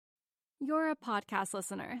You're a podcast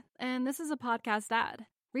listener, and this is a podcast ad.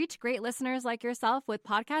 Reach great listeners like yourself with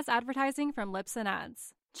podcast advertising from Libsyn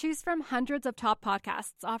Ads. Choose from hundreds of top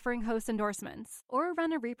podcasts offering host endorsements, or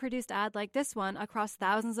run a reproduced ad like this one across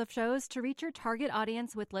thousands of shows to reach your target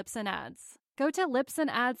audience with Libsyn Ads. Go to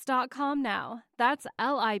libsynads.com now. That's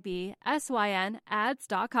LIBSYN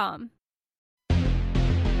ads.com.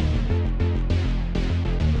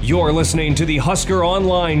 You're listening to the Husker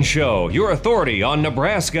Online Show, your authority on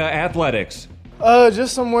Nebraska athletics.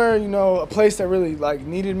 Just somewhere, a place that really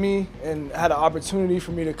needed me and had an opportunity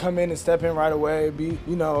for me to come in and step in right away, be,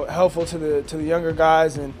 helpful to the younger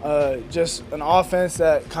guys, and just an offense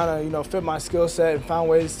that kind of, fit my skill set and found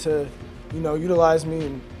ways to, utilize me,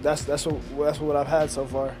 and that's what I've had so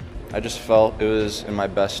far. I just felt it was in my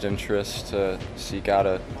best interest to seek out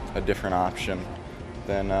a different option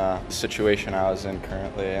than the situation I was in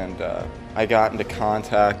currently, and I got into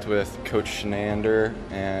contact with Coach Shenander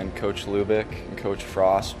and Coach Lubick and Coach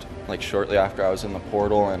Frost shortly after I was in the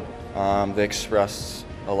portal, and they expressed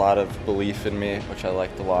a lot of belief in me, which I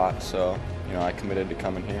liked a lot, so I committed to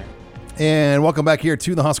coming here. And welcome back here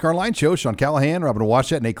to the Husker Online Show. Sean Callahan, Robin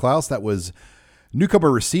Washut, Nate Klaus. That was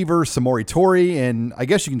newcomer receiver Samori Torrey, and I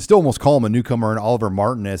guess you can still almost call him a newcomer, and Oliver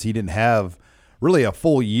Martin, as he didn't have really a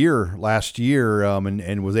full year last year,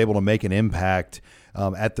 and was able to make an impact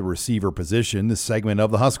at the receiver position. This segment of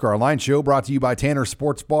the Husker Online Show brought to you by Tanner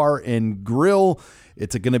Sports Bar and Grill.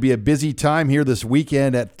 It's going to be a busy time here this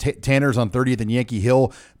weekend at Tanner's on 30th and Yankee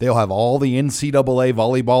Hill. They'll have all the NCAA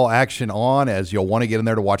volleyball action on, as you'll want to get in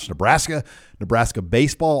there to watch Nebraska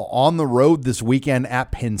baseball on the road this weekend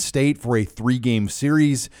at Penn State for a 3-game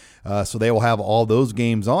series. So they will have all those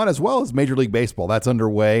games on, as well as Major League Baseball. That's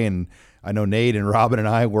underway, and I know Nate and Robin and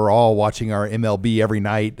I were all watching our MLB every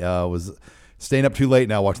night. Was staying up too late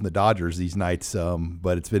now watching the Dodgers these nights,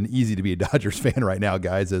 but it's been easy to be a Dodgers fan right now,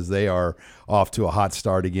 guys, as they are off to a hot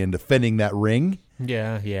start again, defending that ring.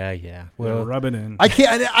 Yeah. Well, rubbing in.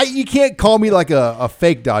 You can't call me like a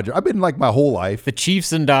fake Dodger. I've been like my whole life. The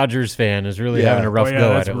Chiefs and Dodgers fan is really having a rough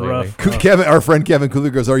go at it lately. Kevin, our friend Kevin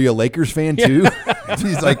Cooler goes, "Are you a Lakers fan too?"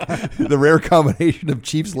 He's like the rare combination of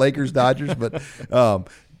Chiefs, Lakers, Dodgers. But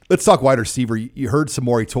let's talk wide receiver. You heard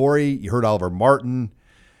Samori Torrey. You heard Oliver Martin.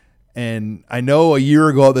 And I know a year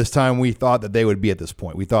ago at this time we thought that they would be at this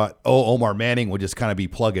point. We thought, Omar Manning would just kind of be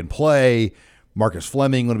plug and play. Marcus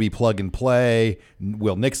Fleming would be plug and play.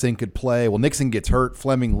 Will Nixon could play. Well, Nixon gets hurt.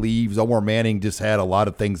 Fleming leaves. Omar Manning just had a lot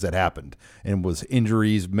of things that happened and was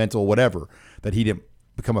injuries, mental, whatever, that he didn't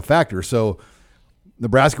become a factor. So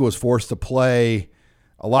Nebraska was forced to play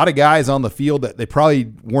a lot of guys on the field that they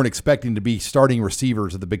probably weren't expecting to be starting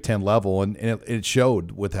receivers at the Big Ten level, and it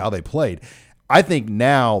showed with how they played. I think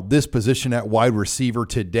now this position at wide receiver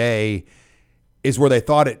today is where they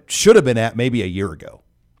thought it should have been at maybe a year ago.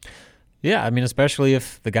 Yeah, I mean, especially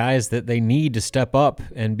if the guys that they need to step up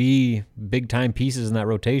and be big-time pieces in that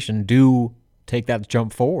rotation do take that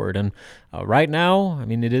jump forward. And right now, I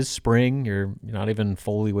mean, it is spring. You're not even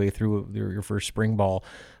fully way through your first spring ball.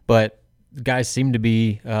 But guys seem to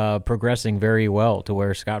be progressing very well to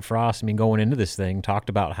where Scott Frost, going into this thing, talked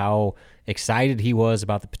about how excited he was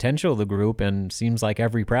about the potential of the group, and seems like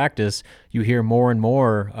every practice you hear more and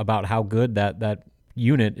more about how good that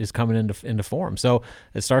unit is coming into form. So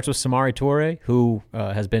it starts with Samori Torrey, who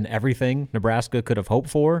has been everything Nebraska could have hoped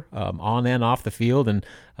for on and off the field, and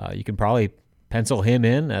you can probably pencil him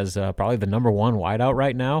in as probably the number one wideout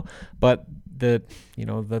right now. But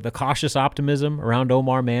the cautious optimism around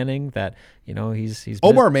Omar Manning that he's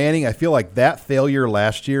Omar Manning, I feel like that failure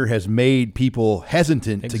last year has made people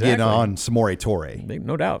hesitant to get on Samori Torrey.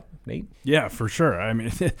 No doubt. Nate? Yeah, for sure. I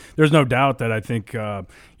mean, there's no doubt that I think,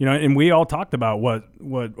 and we all talked about what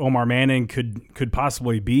Omar Manning could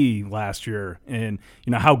possibly be last year, and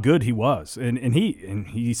how good he was, and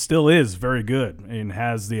he still is very good and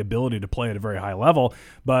has the ability to play at a very high level.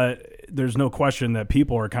 But there's no question that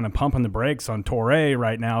people are kind of pumping the brakes on Torrey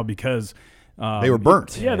right now because they were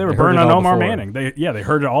burnt. Yeah, they were burnt on Omar Manning. They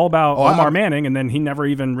heard all about Omar Manning, and then he never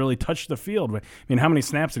even really touched the field. I mean, how many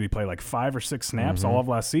snaps did he play? Like 5 or 6 snaps all of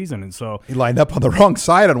last season, and so he lined up on the wrong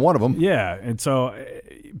side on one of them. Yeah, and so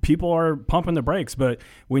people are pumping the brakes. But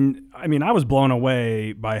I was blown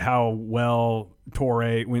away by how well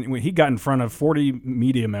Torrey, when he got in front of 40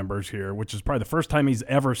 media members here, which is probably the first time he's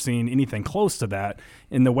ever seen anything close to that,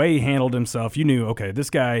 in the way he handled himself, you knew, okay, this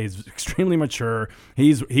guy is extremely mature.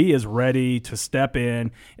 He is ready to step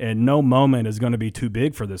in, and no moment is going to be too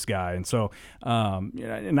big for this guy. And so,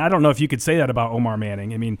 and I don't know if you could say that about Omar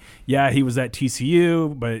Manning. I mean, yeah, he was at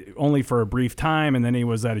TCU, but only for a brief time, and then he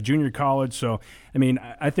was at a junior college. So, I mean,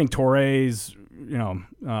 I think Torrey's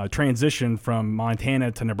transition from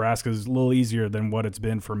Montana to Nebraska is a little easier than what it's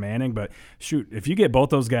been for Manning. But shoot, if you get both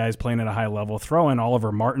those guys playing at a high level, throw in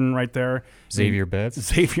Oliver Martin right there, Xavier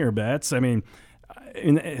Betts. I mean,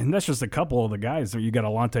 and that's just a couple of the guys. You got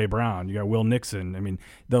Alante Brown, you got Will Nixon. I mean,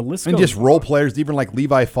 the list and goes, just role players, even like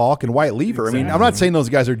Levi Falk and Wyatt Lever. Exactly. I mean, I'm not saying those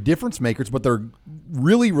guys are difference makers, but they're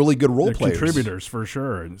really, really good role players, contributors for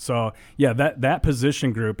sure. And so, yeah, that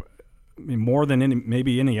position group, I mean, more than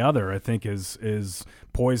any other, I think is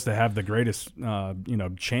poised to have the greatest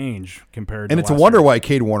change compared. And to it's a last wonder year. why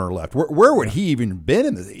Cade Warner left. Where would he even been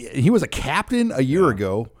in this? He was a captain a year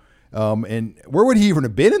ago. And where would he even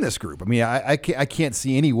have been in this group? I mean, I can't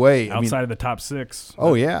see any way. Outside of the top 6.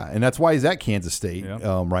 Oh, yeah. And that's why he's at Kansas State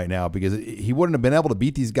right now, because he wouldn't have been able to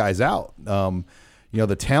beat these guys out.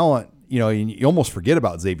 The talent, you almost forget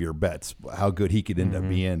about Xavier Betts, how good he could end up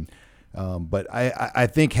being. But I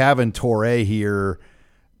think having Toure here,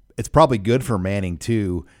 it's probably good for Manning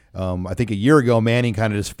too. I think a year ago, Manning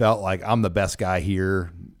kind of just felt like, I'm the best guy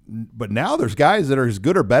here. But now there's guys that are as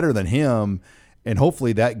good or better than him. And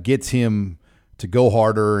hopefully that gets him to go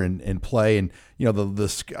harder and play. And,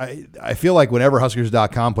 I feel like whenever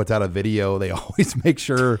Huskers.com puts out a video, they always make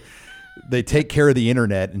sure they take care of the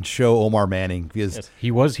internet and show Omar Manning, because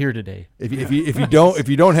he was here today. If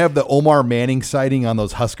you don't have the Omar Manning sighting on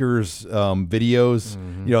those Huskers videos,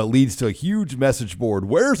 it leads to a huge message board.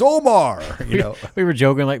 Where's Omar? We were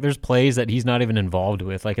joking, like there's plays that he's not even involved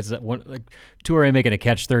with. Like it's that one, like Toure making a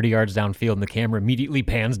catch 30 yards downfield, and the camera immediately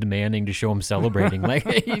pans to Manning to show him celebrating. Like,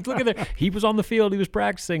 hey, look at that, he was on the field, he was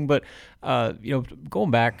practicing. But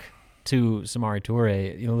going back to Samori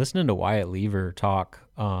Toure, listening to Wyatt Lever talk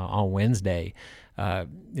on Wednesday,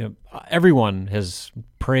 everyone has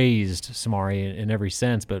praised Samori in every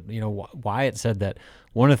sense, but Wyatt said that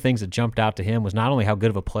one of the things that jumped out to him was not only how good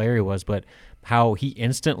of a player he was, but how he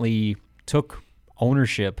instantly took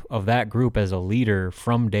ownership of that group as a leader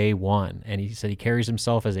from day one. And he said he carries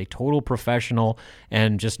himself as a total professional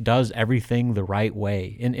and just does everything the right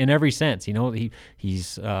way in every sense.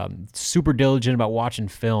 He's super diligent about watching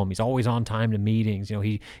film. He's always on time to meetings.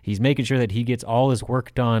 He's making sure that he gets all his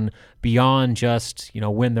work done beyond just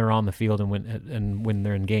when they're on the field and when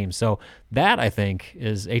they're in games. So that, I think,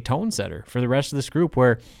 is a tone setter for the rest of this group,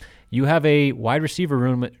 where you have a wide receiver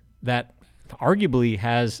room that arguably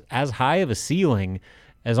has as high of a ceiling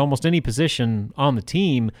as almost any position on the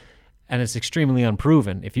team, and it's extremely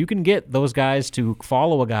unproven. If you can get those guys to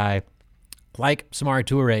follow a guy like Samori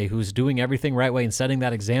Toure, who's doing everything right way and setting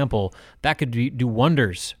that example, that could do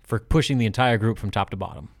wonders for pushing the entire group from top to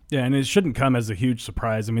bottom. Yeah, and it shouldn't come as a huge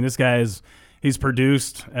surprise. I mean, this guy he's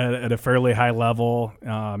produced at a fairly high level.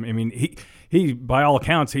 He by all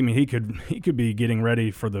accounts, he could be getting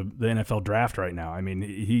ready for the NFL draft right now. I mean,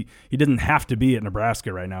 he didn't have to be at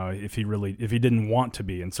Nebraska right now if he didn't want to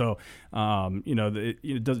be. And so,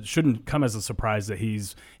 it shouldn't come as a surprise that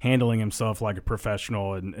he's handling himself like a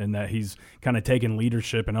professional and that he's kind of taking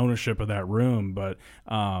leadership and ownership of that room. But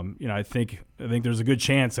I think there's a good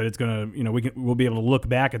chance that it's gonna, we'll be able to look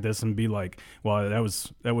back at this and be like, well,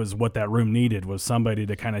 that was what that room needed, was somebody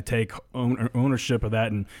to kind of take ownership of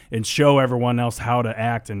that and show everyone else how to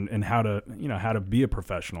act and how to be a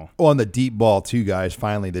professional. Well, on the deep ball too, guys,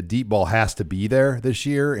 finally the deep ball has to be there this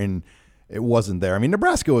year, and it wasn't there. I mean,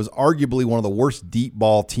 Nebraska was arguably one of the worst deep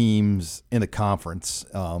ball teams in the conference,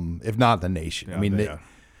 if not the nation. Yeah, I mean,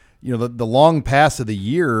 the long pass of the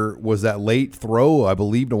year was that late throw, I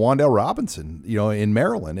believe, to Wan'Dale Robinson, in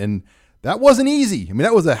Maryland, and that wasn't easy. I mean,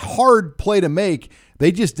 that was a hard play to make.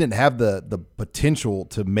 They just didn't have the potential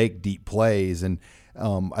to make deep plays. And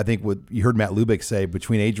I think what you heard Matt Lubick say,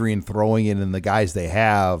 between Adrian throwing it and the guys they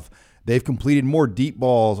have, they've completed more deep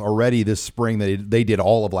balls already this spring than they did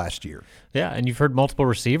all of last year. Yeah, and you've heard multiple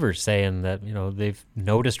receivers saying that they've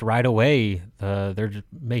noticed right away they're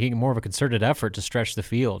making more of a concerted effort to stretch the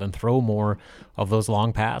field and throw more of those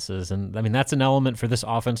long passes. And I mean, that's an element for this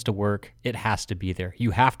offense to work. It has to be there.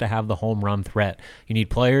 You have to have the home run threat. You need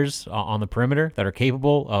players on the perimeter that are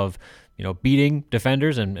capable of beating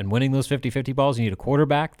defenders and winning those 50-50 balls. You need a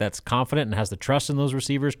quarterback that's confident and has the trust in those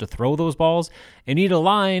receivers to throw those balls. And you need a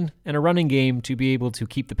line and a running game to be able to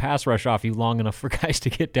keep the pass rush off you long enough for guys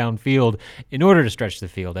to get downfield in order to stretch the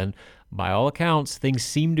field. And by all accounts, things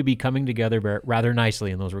seem to be coming together rather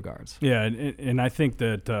nicely in those regards. Yeah, and I think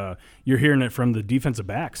that you're hearing it from the defensive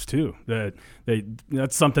backs too.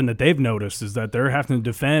 That's something that they've noticed, is that they're having to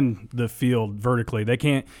defend the field vertically.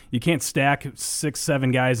 You can't stack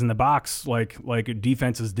 6-7 guys in the box like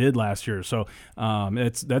defenses did last year. So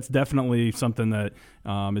that's definitely something that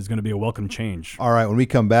is going to be a welcome change. All right, when we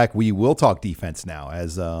come back, we will talk defense now,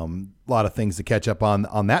 as a lot of things to catch up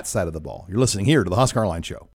on that side of the ball. You're listening here to the Husker Online Show.